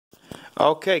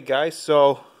Okay, guys,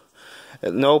 so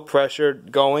no pressure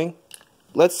going.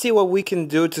 Let's see what we can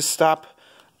do to stop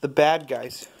the bad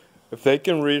guys. If they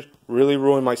can really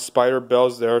ruin my spider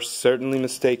bells, they're certainly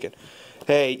mistaken.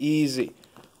 Hey, easy.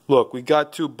 Look, we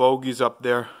got two bogeys up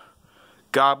there.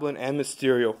 Goblin and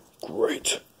Mysterio.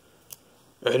 Great.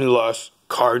 And last,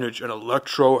 Carnage and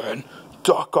Electro and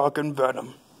Doc Ock and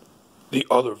Venom. The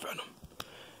other Venom.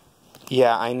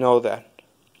 Yeah, I know that.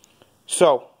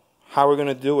 So, how are we going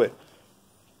to do it?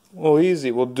 Well,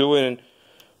 easy. We'll do it in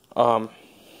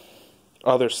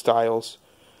other styles.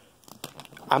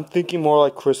 I'm thinking more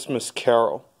like Christmas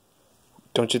Carol.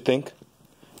 Don't you think?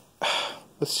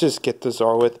 Let's just get this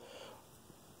over with.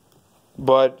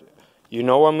 But, you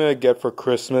know what I'm going to get for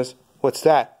Christmas? What's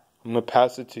that? I'm going to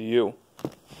pass it to you.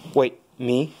 Wait,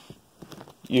 me?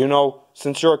 You know,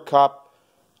 since you're a cop,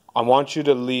 I want you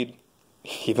to lead,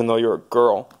 even though you're a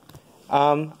girl.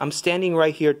 I'm standing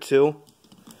right here, too.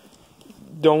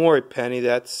 Don't worry, Penny,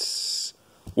 that's...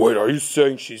 Wait, are you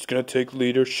saying she's gonna take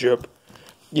leadership?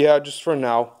 Yeah, just for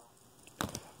now.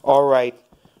 Alright.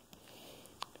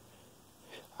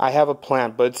 I have a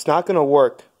plan, but it's not gonna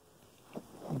work.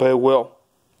 But it will.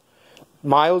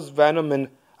 Miles, Venom, and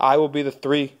I will be the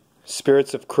three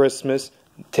spirits of Christmas,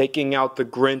 taking out the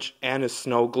Grinch and his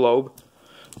snow globe.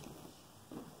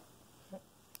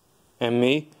 And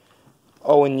me?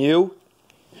 Oh, and you?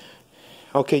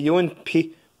 Okay, you and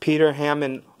Peter Ham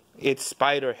and it's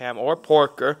Spider Ham or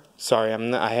Porker. Sorry,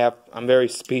 I'm very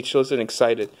speechless and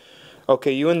excited.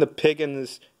 Okay, you and the pig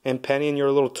and Penny and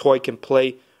your little toy can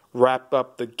play wrap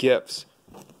up the gifts.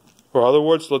 Or other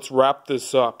words, let's wrap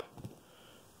this up.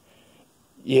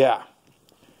 Yeah.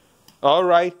 All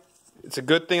right. It's a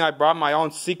good thing I brought my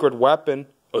own secret weapon.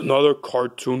 Another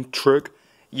cartoon trick.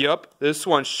 Yup, this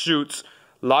one shoots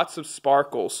lots of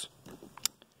sparkles.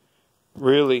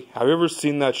 Really? Have you ever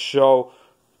seen that show,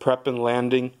 Prep and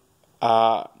Landing?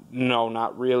 No,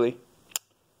 not really.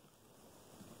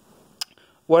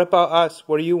 What about us?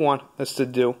 What do you want us to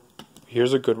do?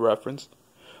 Here's a good reference.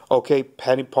 Okay,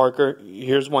 Penny Parker,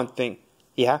 here's one thing.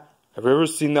 Yeah? Have you ever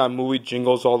seen that movie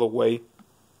Jingles All the Way?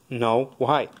 No?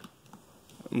 Why?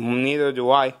 Neither do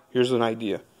I. Here's an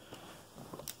idea.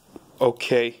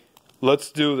 Okay,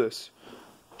 let's do this.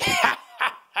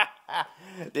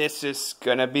 This is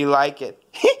gonna be like it.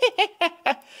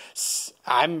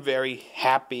 I'm very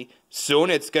happy. Soon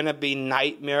it's gonna be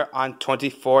Nightmare on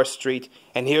 24th Street.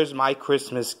 And here's my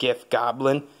Christmas gift,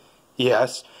 Goblin.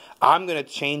 Yes, I'm gonna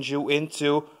change you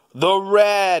into the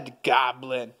Red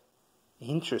Goblin.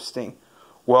 Interesting.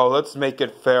 Well, let's make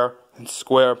it fair and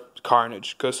square,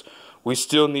 Carnage, because we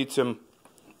still need to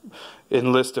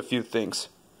enlist a few things.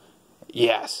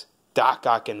 Yes. Doc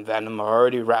Ock and Venom are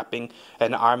already wrapping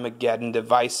an Armageddon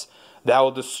device that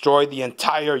will destroy the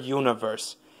entire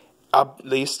universe. At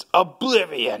least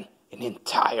oblivion. An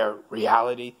entire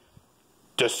reality.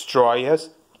 Destroy us?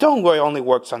 Don't worry, only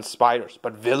works on spiders.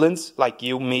 But villains like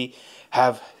you, me,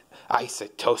 have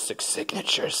isotosic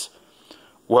signatures.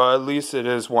 Well, at least it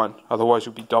is one. Otherwise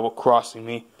you'll be double-crossing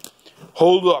me.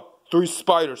 Hold up. 3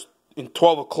 spiders in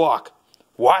 12 o'clock.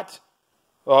 What?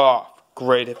 Oh,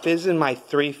 great. If this isn't my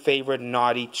 3 favorite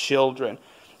naughty children.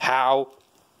 How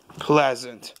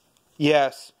pleasant.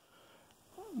 Yes.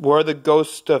 We're the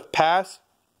ghosts of past,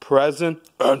 present,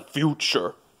 and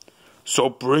future. So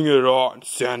bring it on,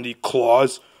 Sandy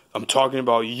Claus. I'm talking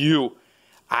about you.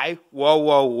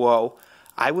 Whoa.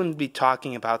 I wouldn't be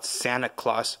talking about Santa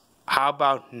Claus. How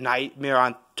about Nightmare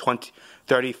on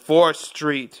 34th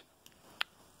Street?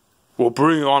 Well,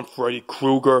 bring on Freddy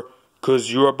Krueger,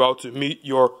 because you're about to meet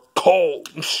your Cole.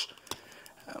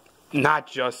 Not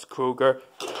just Krueger.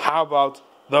 How about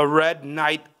the Red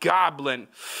Knight Goblin?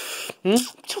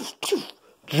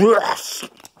 Yes.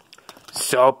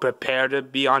 So prepare to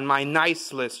be on my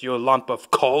nice list, you lump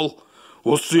of coal.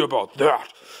 We'll see about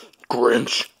that,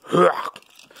 Grinch.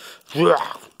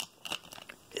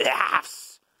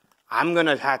 Yes. I'm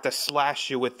gonna have to slash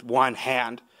you with one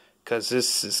hand, because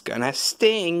this is gonna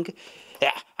sting.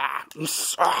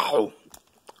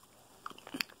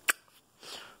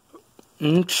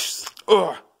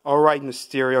 Alright,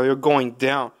 Mysterio, you're going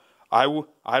down. I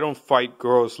don't fight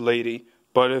girls, lady.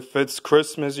 But if it's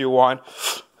Christmas you want,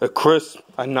 a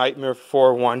Nightmare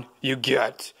 4-1 you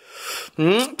get.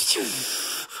 And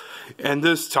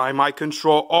this time I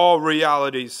control all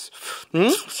realities.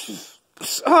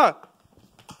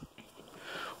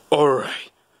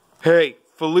 Alright. Hey,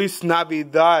 Feliz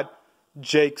Navidad,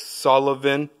 Jake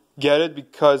Sullivan. Get it?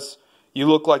 Because you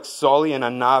look like Sully and a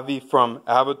Navi from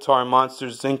Avatar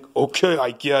Monsters, Inc. Okay,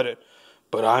 I get it.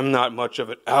 But I'm not much of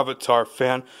an Avatar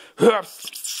fan.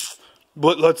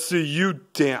 But let's see you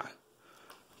dance.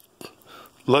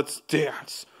 Let's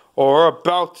dance. Or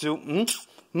about to.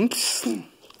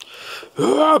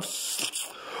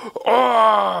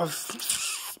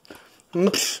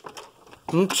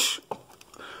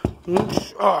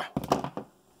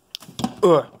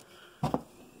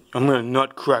 I'm gonna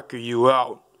nutcracker you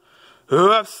out.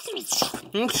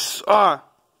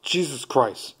 Jesus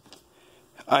Christ.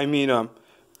 I mean,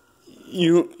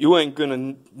 you ain't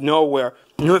gonna know where.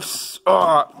 You're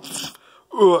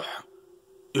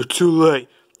too late.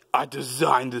 I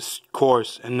designed this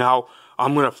course, and now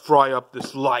I'm gonna fry up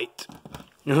this light.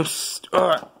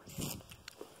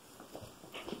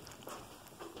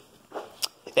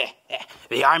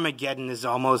 The Armageddon is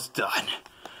almost done,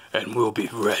 and we'll be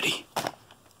ready.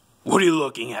 What are you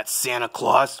looking at, Santa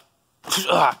Claus?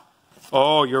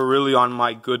 Oh, you're really on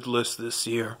my good list this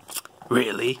year.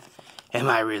 Really? Am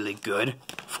I really good?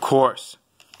 Of course.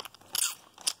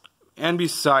 And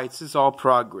besides, it's all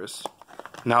progress.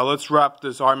 Now let's wrap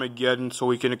this Armageddon so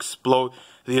we can explode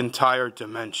the entire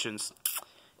dimensions.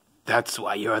 That's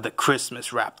why you're the Christmas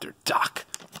Raptor, Doc.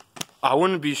 I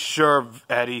wouldn't be sure,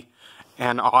 Eddie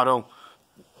and Otto.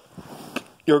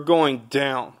 You're going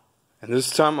down. And this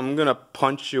time I'm gonna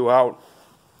punch you out.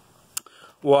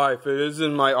 Why, if it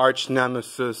isn't my arch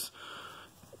nemesis,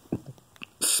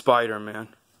 Spider-Man.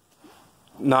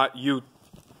 Not you,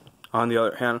 on the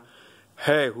other hand.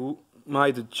 Hey, who am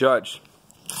I to judge?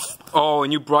 Oh,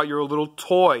 and you brought your little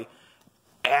toy.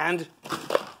 And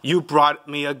you brought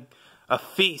me a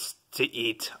feast to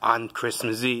eat on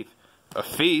Christmas Eve. A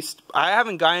feast? I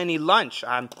haven't got any lunch.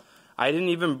 I didn't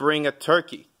even bring a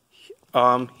turkey.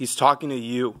 He's talking to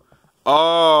you.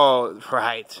 Oh,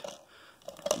 right.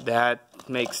 That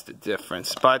makes the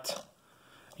difference. But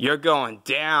you're going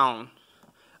down.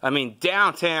 I mean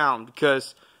downtown,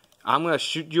 because I'm going to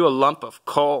shoot you a lump of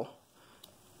coal.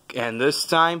 And this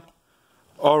time,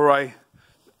 alright,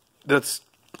 that's...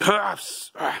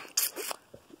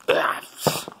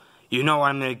 You know what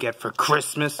I'm going to get for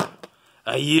Christmas?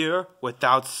 A year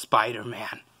without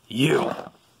Spider-Man. You.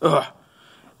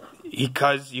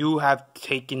 Because you have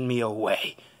taken me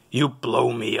away. You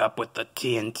blow me up with the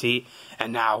TNT,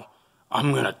 and now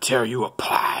I'm gonna tear you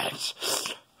apart.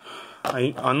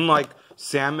 Unlike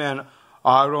Sam and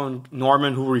Otto and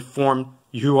Norman, who reformed,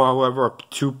 you, however, are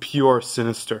too pure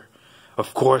sinister.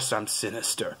 Of course I'm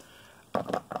sinister.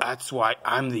 That's why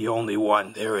I'm the only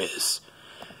one there is.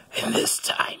 And this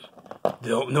time,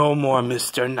 no more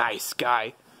Mr. Nice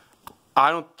Guy. I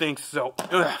don't think so.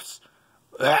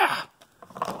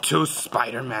 Two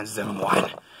Spider-Mans in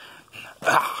one.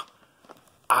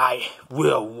 I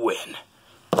will win.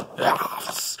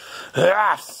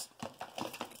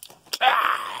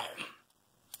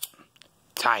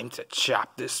 Time to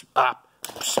chop this up.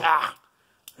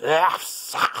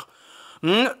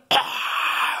 I'm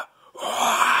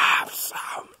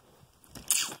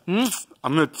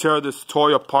gonna tear this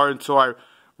toy apart until I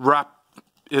wrap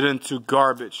it into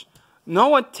garbage. No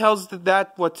one tells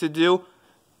that what to do.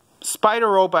 Spider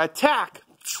Robot, attack!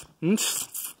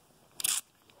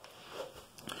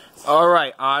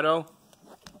 Alright, Otto.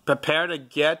 Prepare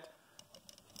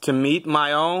to meet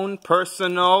my own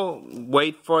personal,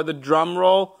 wait for the drum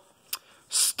roll,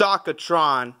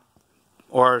 Stockatron,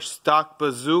 or Stock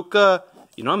Bazooka.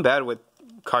 You know I'm bad with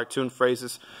cartoon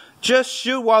phrases. Just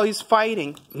shoot while he's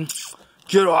fighting.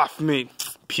 Get off me,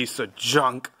 piece of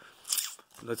junk.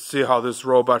 Let's see how this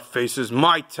robot faces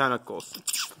my tentacles.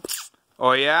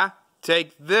 Oh yeah?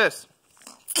 Take this.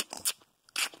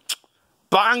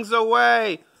 Bongs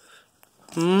away.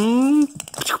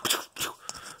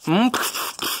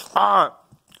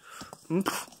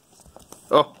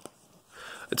 Oh,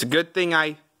 it's a good thing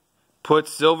I put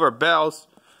silver bells.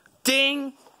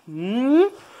 Ding.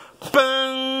 Boom,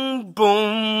 boom,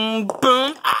 boom.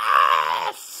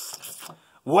 Ah!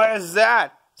 What is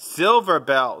that? Silver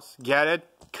bells. Get it?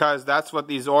 Because that's what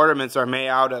these ornaments are made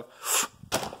out of.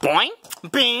 Boing,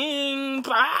 bing,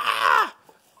 ah!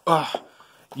 Oh,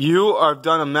 you have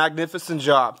done a magnificent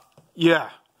job. Yeah.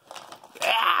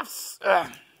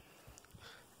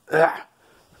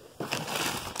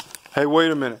 Hey,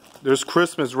 wait a minute. There's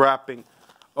Christmas wrapping.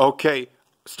 Okay,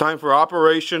 it's time for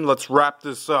operation. Let's wrap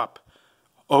this up.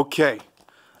 Okay.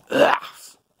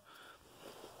 That's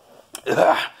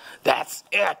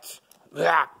it.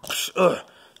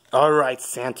 All right,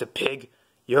 Santa Pig.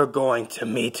 You're going to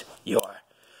meet your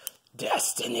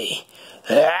destiny.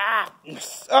 Not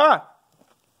this time.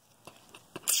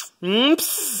 You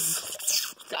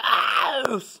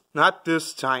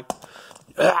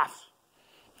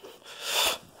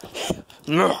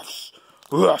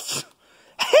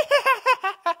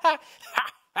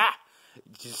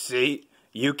see,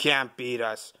 you can't beat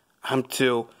us. I'm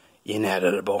too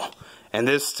inedible. And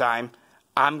this time,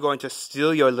 I'm going to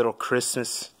steal your little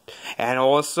Christmas and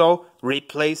also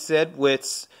replace it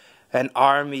with an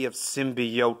army of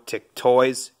symbiotic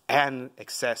toys and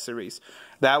accessories.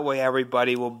 That way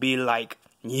everybody will be like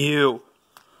you.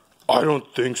 I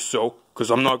don't think so, because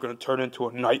I'm not going to turn into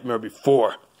a nightmare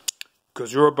before.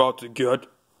 Because you're about to get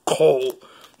cold.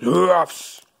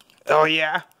 Oh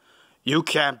yeah? You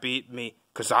can't beat me,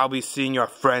 because I'll be seeing your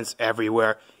friends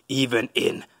everywhere, even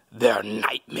in their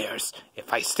nightmares,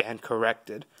 if I stand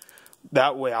corrected.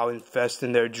 That way I'll infest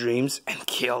in their dreams and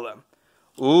kill them.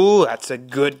 Ooh, that's a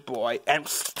good boy.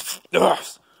 And I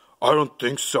don't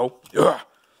think so.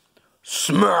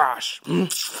 Smash!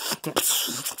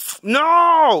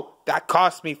 No! That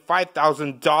cost me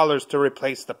 $5,000 to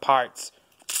replace the parts.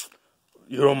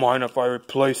 You don't mind if I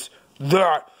replace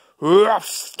that?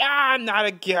 Not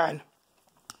again.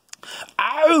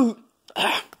 Ow!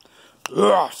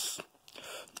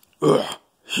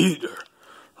 Heater.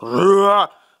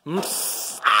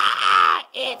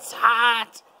 It's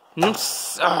hot.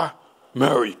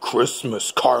 Merry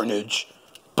Christmas, Carnage.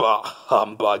 Bah,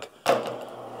 humbug.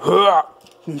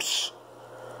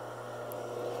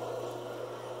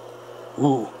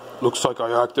 Ooh, looks like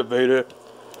I activated it.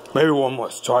 Maybe one more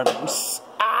time.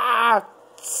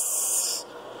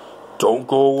 Don't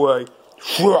go away.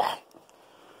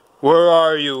 Where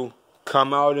are you?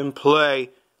 Come out and play.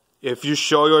 If you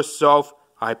show yourself,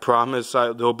 I promise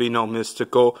there'll be no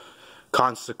mystical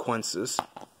consequences.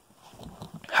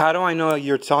 How do I know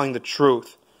you're telling the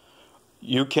truth?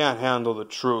 You can't handle the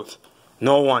truth.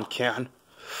 No one can.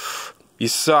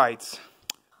 Besides,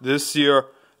 this year,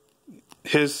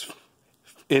 his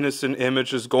innocent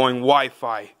image is going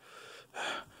Wi-Fi.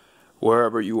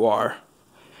 Wherever you are.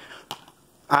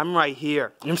 I'm right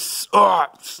here. And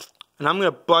I'm going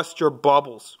to bust your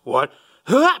bubbles. What?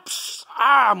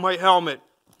 My helmet.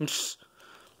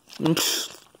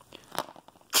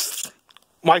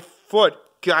 My foot.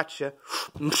 Gotcha.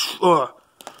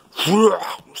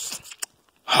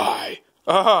 Hi.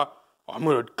 I'm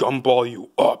going to gumball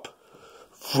you up.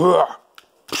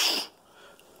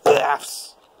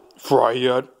 Fry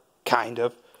yet? Kind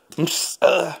of.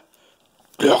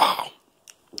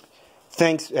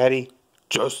 Thanks, Eddie.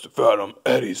 Just Venom.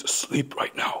 Eddie's asleep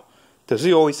right now. Does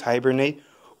he always hibernate?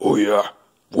 Oh yeah.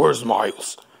 Where's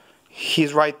Miles?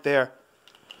 He's right there.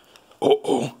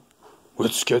 Uh-oh.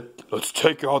 Let's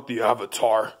take out the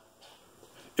Avatar.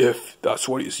 If that's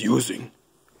what he's using.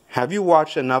 Have you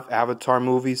watched enough Avatar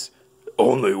movies?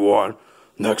 Only one.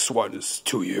 Next one is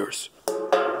 2 years.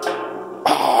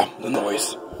 The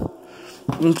noise.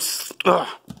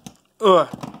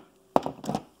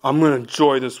 I'm gonna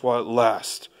enjoy this while it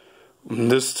lasts.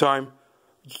 And this time,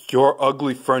 your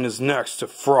ugly friend is next to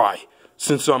fry,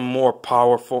 since I'm more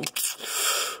powerful.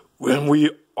 When we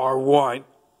are one,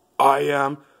 I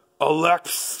am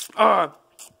Electro,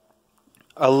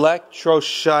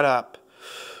 shut up.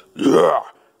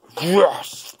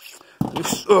 Yes.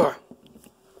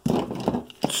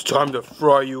 It's time to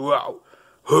fry you out.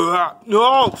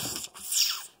 No!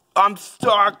 I'm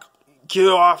stuck. Get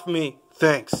off me.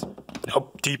 Thanks.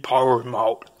 Help depower him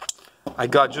out. I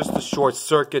got just a short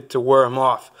circuit to wear him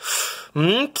off.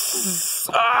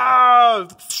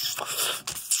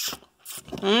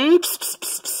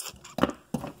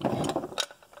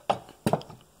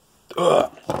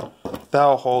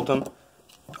 That'll hold him.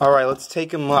 Alright, let's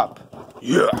take him up.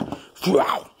 Yeah.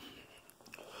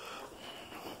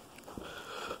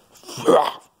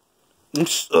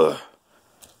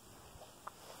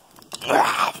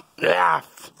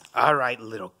 Alright,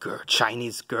 little girl,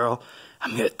 Chinese girl,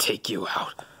 I'm gonna take you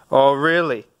out. Oh,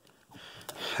 really?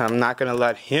 I'm not gonna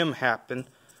let him happen.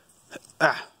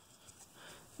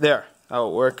 There,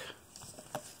 that'll work.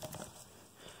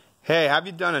 Hey, have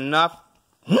you done enough?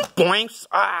 Boinks!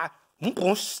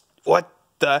 What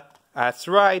the? That's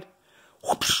right.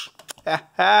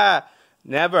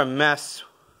 Never mess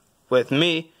with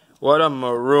me. What a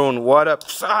maroon, what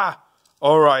a...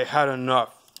 Alright, had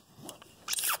enough.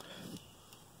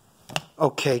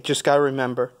 Okay, just gotta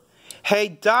remember. Hey,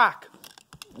 Doc!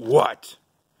 What?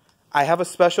 I have a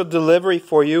special delivery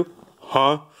for you.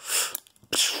 Huh?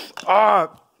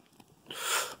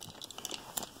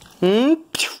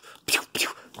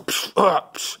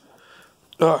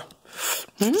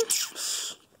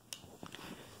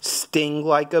 Sting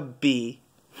like a bee.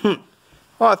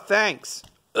 Oh, thanks.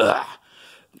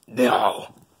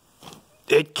 No.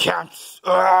 It can't.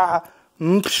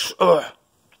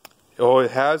 Oh,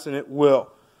 it has and it will.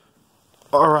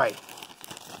 Alright.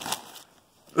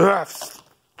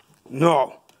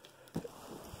 No.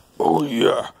 Oh,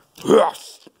 yeah.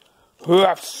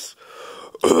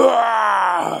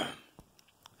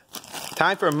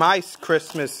 Time for my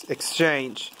Christmas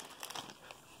exchange.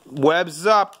 Webs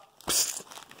up.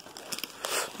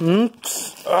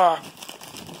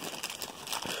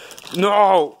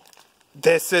 No,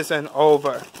 this isn't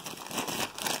over.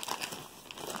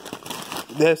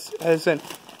 This isn't.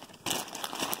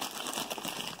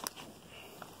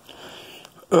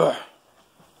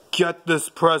 Get this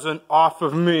present off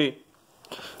of me.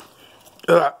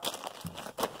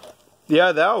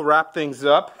 Yeah, that'll wrap things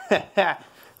up.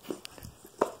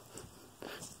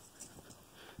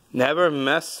 Never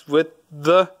mess with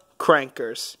the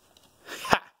crankers.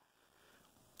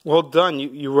 Well done,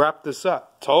 you wrapped this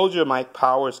up. Told you my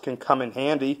powers can come in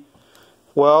handy.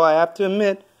 Well, I have to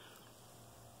admit.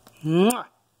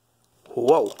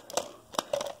 Whoa.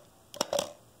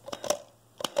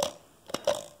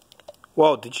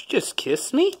 Whoa, did you just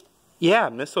kiss me? Yeah,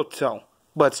 mistletoe.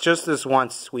 But it's just this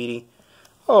once, sweetie.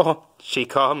 Oh, she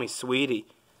called me sweetie.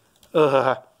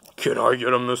 Can I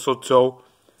get a mistletoe?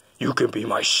 You can be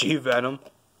my she-venom.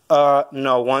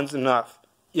 No, one's enough.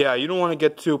 Yeah, you don't want to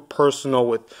get too personal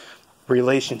with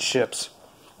relationships.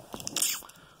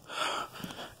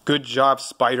 Good job,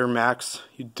 Spider-Max.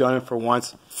 You've done it for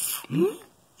once.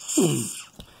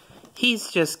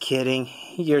 He's just kidding.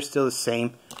 You're still the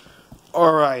same.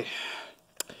 Alright.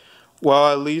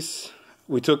 Well, at least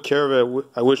we took care of it.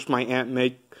 I wish my Aunt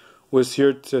May was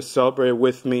here to celebrate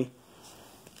with me.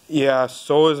 Yeah,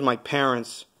 so is my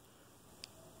parents.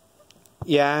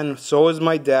 Yeah, and so is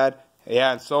my dad.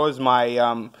 Yeah, and so is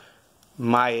my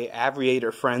my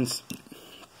aviator friends.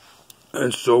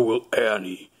 And so will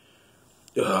Annie.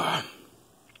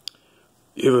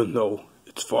 Even though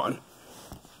it's fun.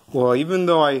 Well, even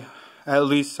though at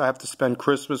least I have to spend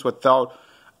Christmas without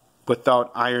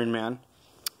Iron Man.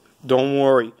 Don't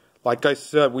worry. Like I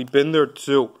said, we've been there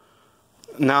too.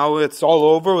 Now it's all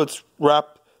over. Let's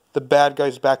wrap the bad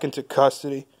guys back into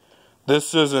custody.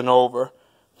 This isn't over.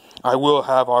 I will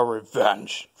have our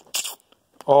revenge.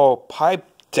 Oh, pipe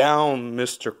down,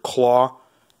 Mr. Claw.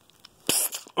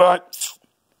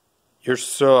 You're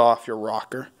so off your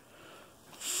rocker.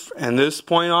 And this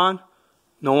point on,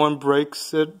 no one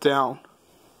breaks it down.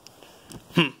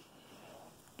 Yeah,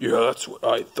 that's what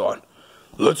I thought.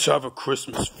 Let's have a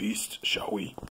Christmas feast, shall we?